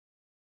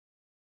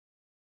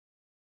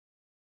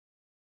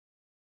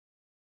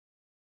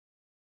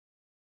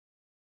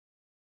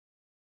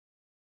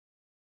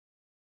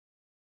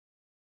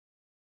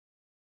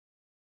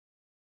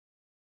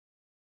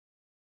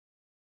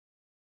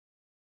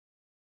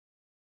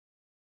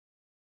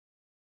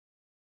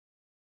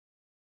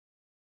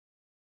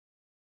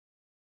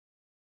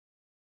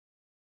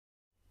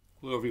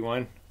Hello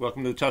everyone,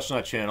 welcome to the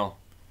Touchnot channel.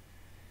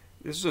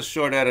 This is a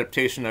short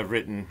adaptation I've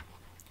written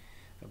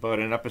about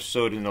an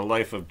episode in the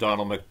life of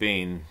Donald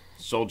MacBane,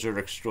 soldier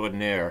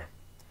extraordinaire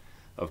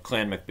of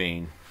Clan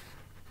MacBane.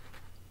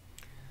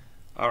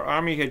 Our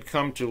army had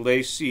come to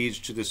lay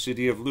siege to the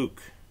city of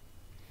Luke.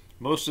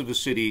 Most of the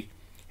city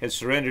had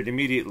surrendered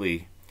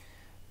immediately,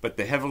 but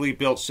the heavily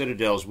built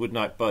citadels would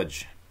not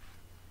budge.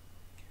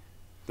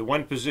 The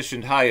one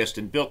positioned highest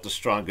and built the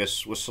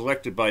strongest was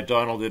selected by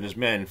Donald and his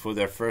men for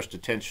their first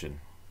attention.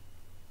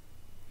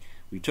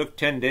 We took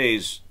 10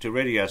 days to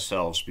ready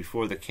ourselves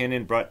before the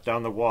cannon brought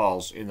down the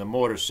walls and the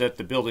mortar set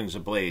the buildings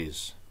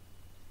ablaze.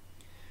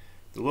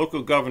 The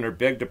local governor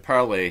begged a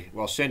parley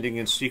while sending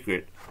in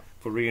secret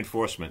for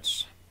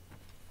reinforcements.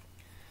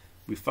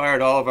 We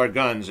fired all of our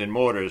guns and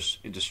mortars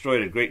and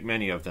destroyed a great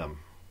many of them.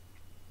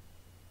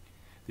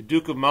 The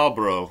Duke of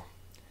Marlborough,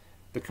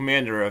 the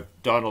commander of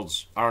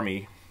Donald's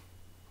army,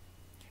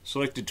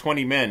 selected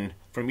 20 men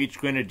from each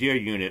grenadier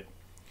unit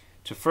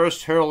to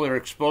first hurl their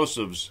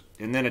explosives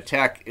and then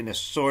attack in a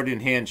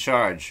sword-in-hand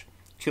charge,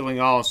 killing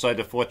all inside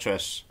the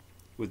fortress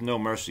with no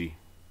mercy.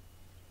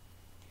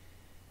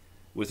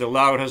 With a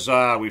loud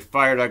huzzah, we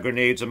fired our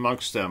grenades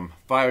amongst them,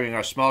 firing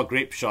our small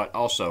grape shot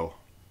also.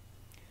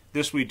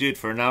 This we did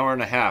for an hour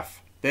and a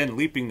half, then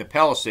leaping the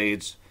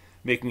palisades,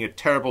 making a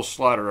terrible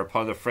slaughter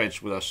upon the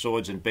French with our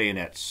swords and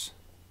bayonets.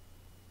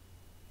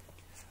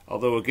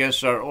 Although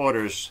against our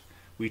orders,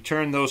 we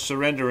turned those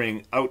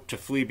surrendering out to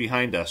flee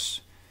behind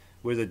us,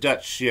 where the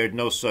Dutch shared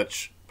no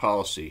such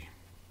policy.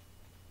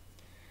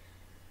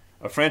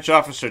 A French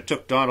officer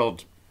took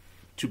Donald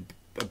to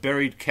a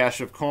buried cache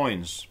of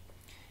coins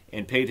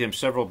and paid him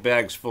several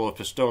bags full of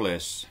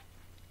pistoles.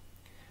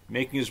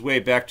 Making his way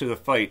back to the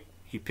fight,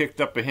 he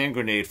picked up a hand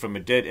grenade from a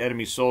dead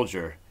enemy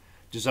soldier,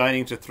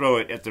 designing to throw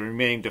it at the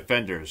remaining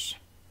defenders,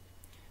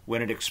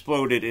 when it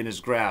exploded in his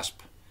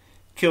grasp,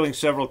 killing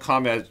several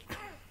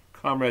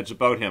comrades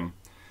about him,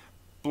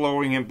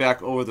 blowing him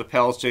back over the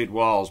palisade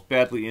walls,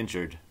 badly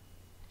injured.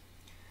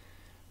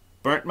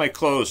 Burnt my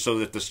clothes so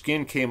that the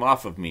skin came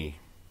off of me.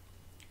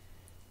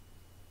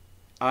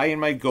 I and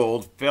my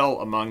gold fell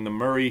among the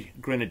Murray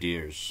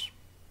Grenadiers.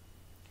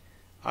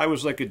 I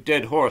was like a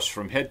dead horse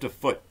from head to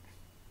foot.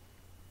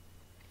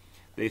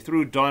 They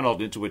threw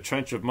Donald into a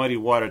trench of muddy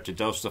water to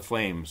douse the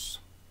flames.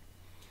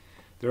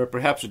 There are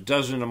perhaps a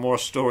dozen or more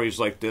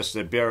stories like this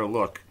that bear a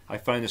look. I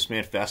find this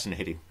man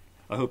fascinating.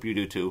 I hope you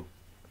do too.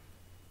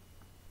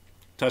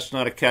 Touch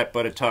not a cat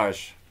but a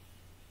Targe.